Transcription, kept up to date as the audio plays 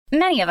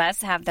Many of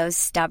us have those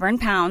stubborn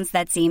pounds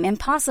that seem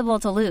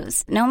impossible to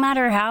lose, no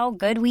matter how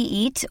good we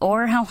eat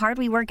or how hard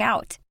we work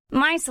out.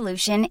 My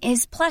solution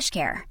is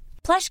PlushCare.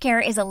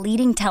 PlushCare is a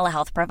leading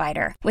telehealth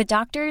provider with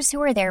doctors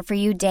who are there for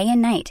you day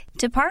and night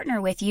to partner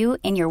with you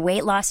in your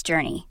weight loss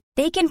journey.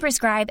 They can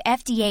prescribe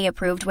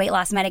FDA-approved weight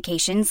loss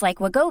medications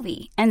like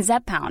Wegovy and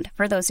Zepbound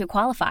for those who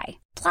qualify.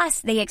 Plus,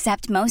 they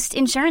accept most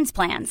insurance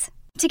plans.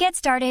 To get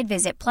started,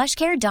 visit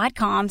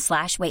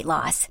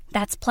plushcare.com/weightloss.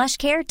 That's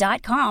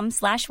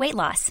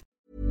plushcare.com/weightloss.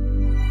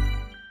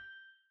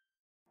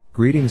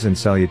 Greetings and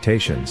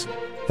salutations.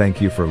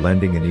 Thank you for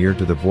lending an ear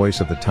to the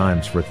voice of the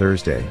times for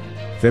Thursday,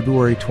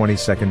 February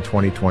 22,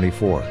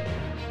 2024.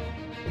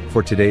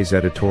 For today's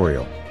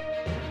editorial,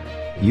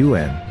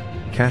 UN,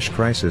 cash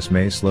crisis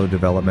may slow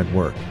development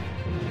work.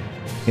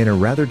 In a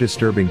rather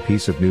disturbing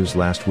piece of news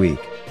last week,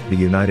 the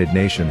United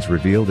Nations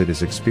revealed it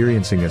is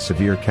experiencing a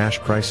severe cash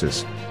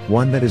crisis,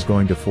 one that is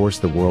going to force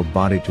the world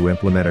body to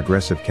implement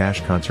aggressive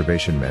cash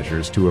conservation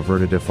measures to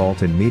avert a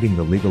default in meeting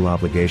the legal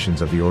obligations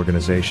of the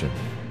organization.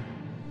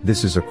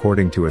 This is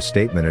according to a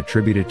statement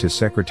attributed to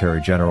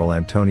Secretary General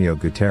Antonio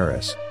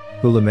Guterres,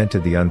 who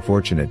lamented the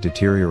unfortunate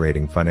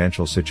deteriorating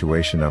financial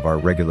situation of our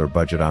regular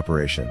budget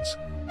operations.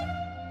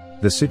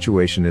 The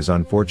situation is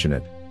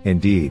unfortunate,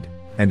 indeed,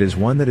 and is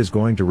one that is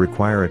going to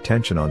require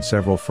attention on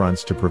several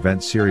fronts to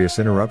prevent serious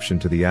interruption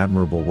to the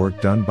admirable work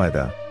done by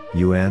the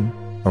UN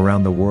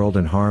around the world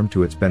and harm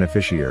to its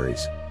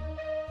beneficiaries.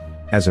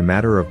 As a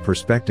matter of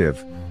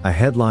perspective, a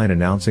headline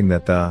announcing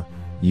that the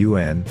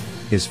UN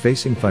is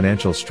facing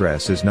financial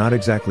stress is not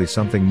exactly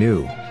something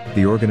new.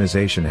 The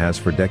organization has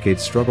for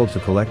decades struggled to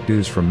collect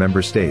dues from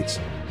member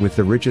states, with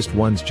the richest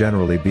ones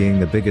generally being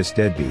the biggest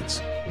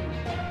deadbeats.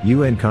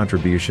 UN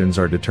contributions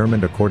are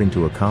determined according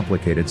to a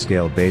complicated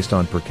scale based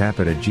on per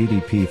capita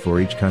GDP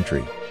for each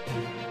country.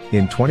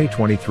 In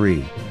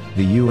 2023,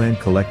 the UN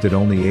collected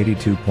only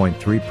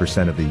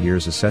 82.3% of the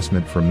year's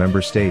assessment from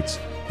member states,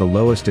 the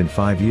lowest in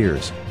 5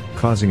 years,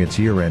 causing its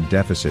year-end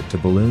deficit to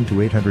balloon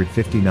to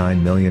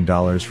 $859 million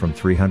from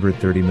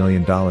 $330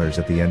 million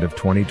at the end of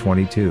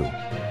 2022.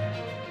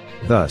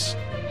 Thus,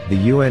 the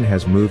UN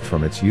has moved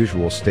from its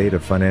usual state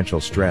of financial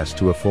stress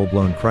to a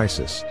full-blown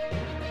crisis.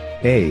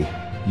 A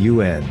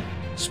UN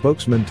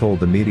spokesman told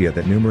the media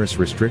that numerous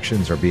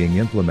restrictions are being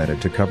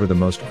implemented to cover the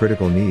most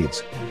critical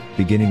needs,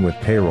 beginning with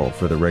payroll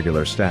for the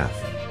regular staff.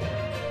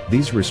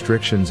 These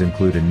restrictions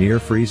include a near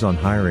freeze on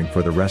hiring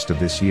for the rest of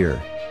this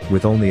year,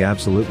 with only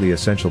absolutely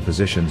essential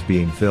positions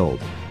being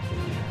filled.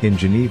 In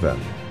Geneva,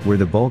 where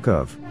the bulk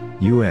of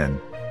UN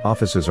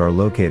offices are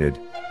located,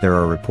 there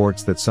are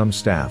reports that some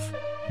staff,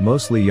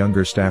 mostly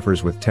younger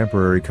staffers with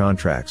temporary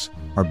contracts,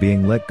 are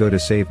being let go to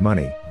save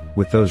money,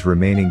 with those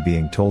remaining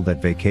being told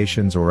that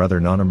vacations or other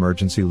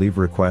non-emergency leave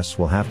requests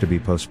will have to be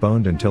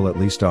postponed until at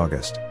least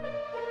August.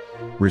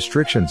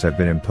 Restrictions have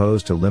been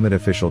imposed to limit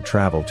official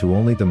travel to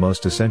only the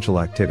most essential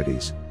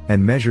activities,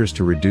 and measures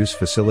to reduce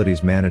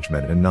facilities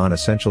management and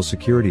non-essential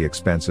security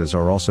expenses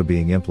are also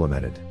being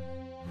implemented.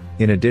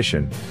 In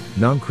addition,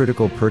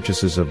 non-critical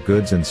purchases of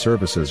goods and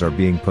services are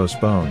being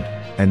postponed,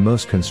 and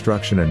most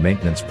construction and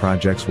maintenance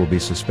projects will be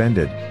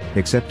suspended,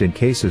 except in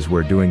cases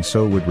where doing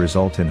so would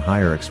result in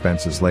higher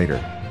expenses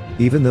later.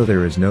 Even though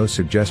there is no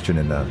suggestion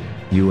in the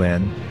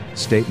UN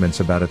statements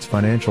about its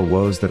financial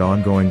woes that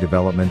ongoing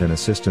development and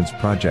assistance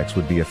projects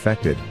would be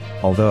affected,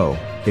 although,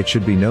 it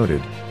should be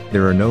noted,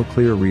 there are no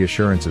clear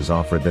reassurances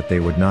offered that they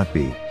would not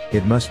be,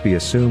 it must be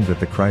assumed that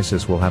the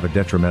crisis will have a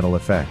detrimental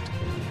effect.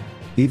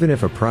 Even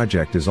if a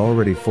project is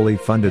already fully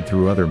funded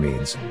through other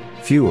means,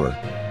 fewer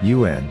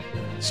UN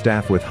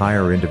staff with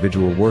higher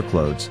individual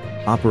workloads,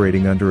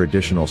 operating under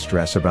additional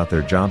stress about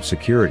their job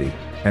security,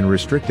 and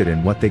restricted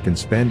in what they can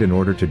spend in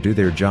order to do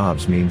their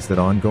jobs means that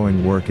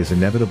ongoing work is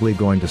inevitably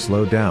going to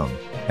slow down,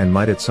 and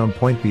might at some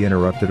point be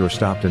interrupted or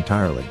stopped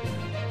entirely.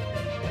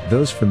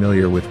 Those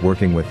familiar with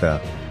working with the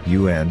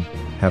UN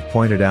have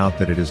pointed out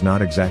that it is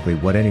not exactly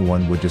what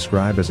anyone would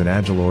describe as an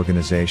agile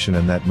organization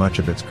and that much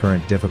of its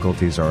current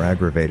difficulties are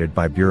aggravated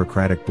by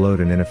bureaucratic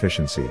bloat and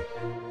inefficiency.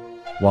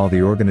 While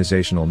the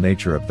organizational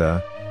nature of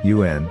the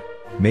UN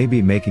may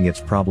be making its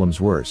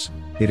problems worse,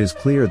 it is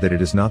clear that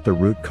it is not the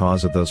root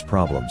cause of those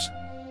problems.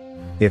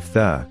 If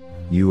the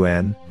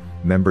UN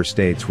member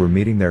states were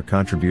meeting their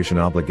contribution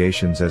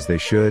obligations as they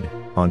should,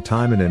 on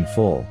time and in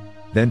full,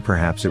 then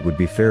perhaps it would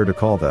be fair to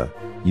call the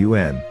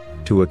UN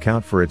to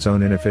account for its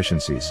own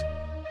inefficiencies.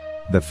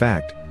 The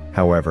fact,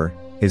 however,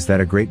 is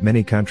that a great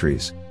many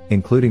countries,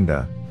 including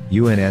the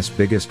UN's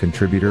biggest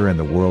contributor and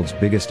the world's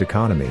biggest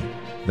economy,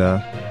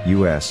 the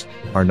US,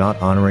 are not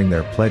honoring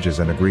their pledges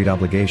and agreed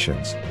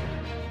obligations.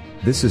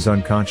 This is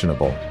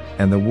unconscionable,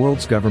 and the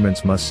world's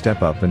governments must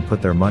step up and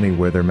put their money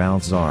where their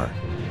mouths are.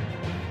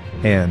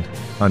 And,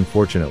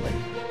 unfortunately,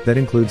 that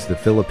includes the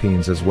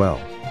Philippines as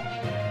well.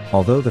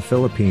 Although the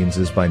Philippines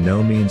is by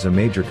no means a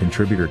major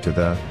contributor to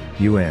the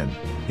UN,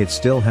 it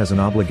still has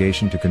an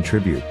obligation to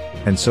contribute,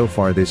 and so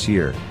far this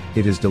year,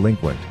 it is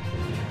delinquent.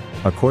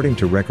 According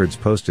to records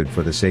posted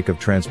for the sake of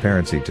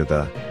transparency to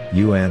the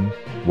UN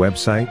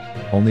Website: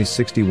 only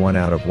 61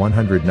 out of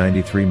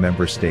 193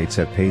 member states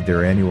have paid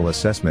their annual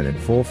assessment in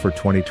full for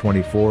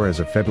 2024 as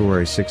of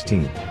February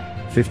 16,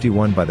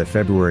 51 by the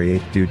February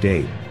 8 due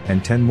date,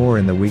 and 10 more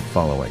in the week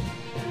following.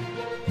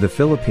 The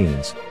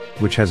Philippines,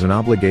 which has an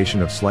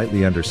obligation of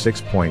slightly under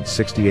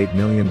 $6.68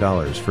 million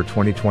for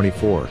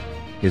 2024,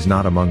 is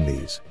not among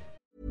these.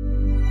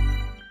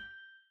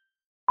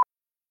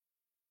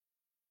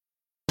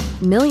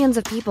 Millions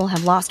of people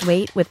have lost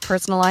weight with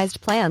personalized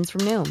plans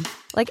from Noom.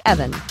 Like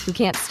Evan, who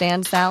can't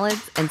stand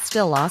salads and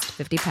still lost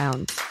 50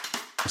 pounds.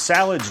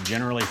 Salads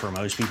generally for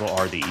most people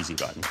are the easy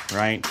button,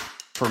 right?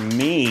 For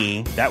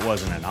me, that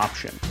wasn't an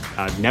option.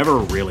 I never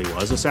really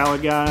was a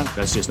salad guy.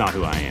 That's just not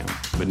who I am.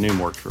 But Noom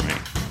worked for me.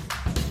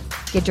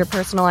 Get your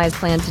personalized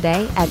plan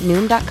today at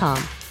Noom.com.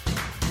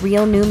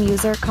 Real Noom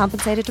user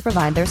compensated to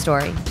provide their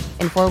story.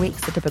 In 4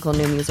 weeks, the typical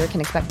Noom user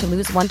can expect to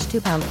lose 1 to 2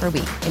 pounds per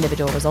week.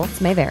 Individual results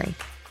may vary.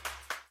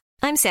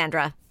 I'm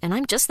Sandra, and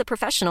I'm just the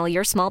professional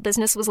your small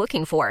business was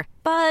looking for.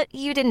 But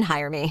you didn't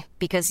hire me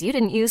because you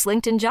didn't use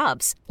LinkedIn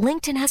Jobs.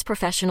 LinkedIn has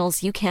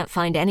professionals you can't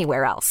find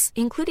anywhere else,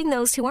 including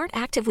those who aren't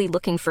actively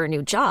looking for a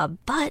new job,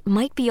 but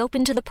might be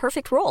open to the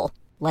perfect role,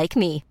 like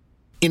me.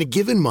 In a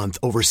given month,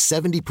 over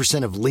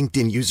 70% of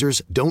LinkedIn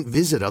users don't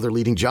visit other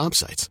leading job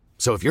sites.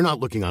 So if you're not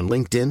looking on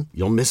LinkedIn,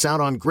 you'll miss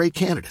out on great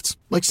candidates,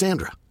 like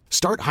Sandra.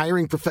 Start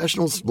hiring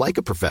professionals like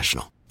a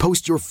professional.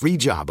 Post your free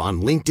job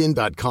on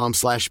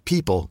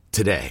linkedin.com/people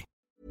today.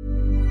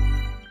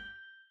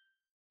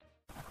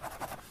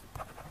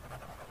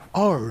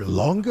 Our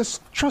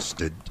longest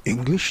trusted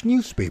English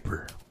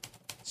newspaper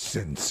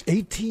since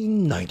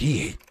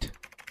 1898.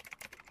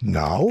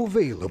 Now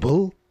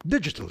available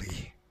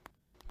digitally.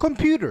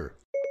 Computer.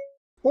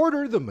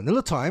 Order the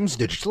Manila Times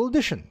Digital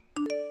Edition.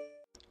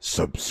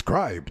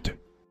 Subscribed.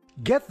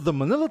 Get the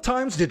Manila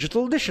Times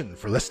Digital Edition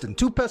for less than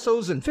 2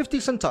 pesos and 50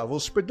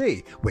 centavos per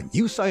day when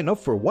you sign up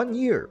for 1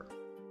 year.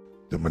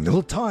 The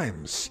Manila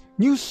Times,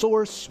 news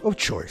source of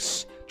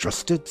choice,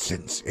 trusted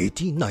since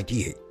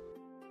 1898.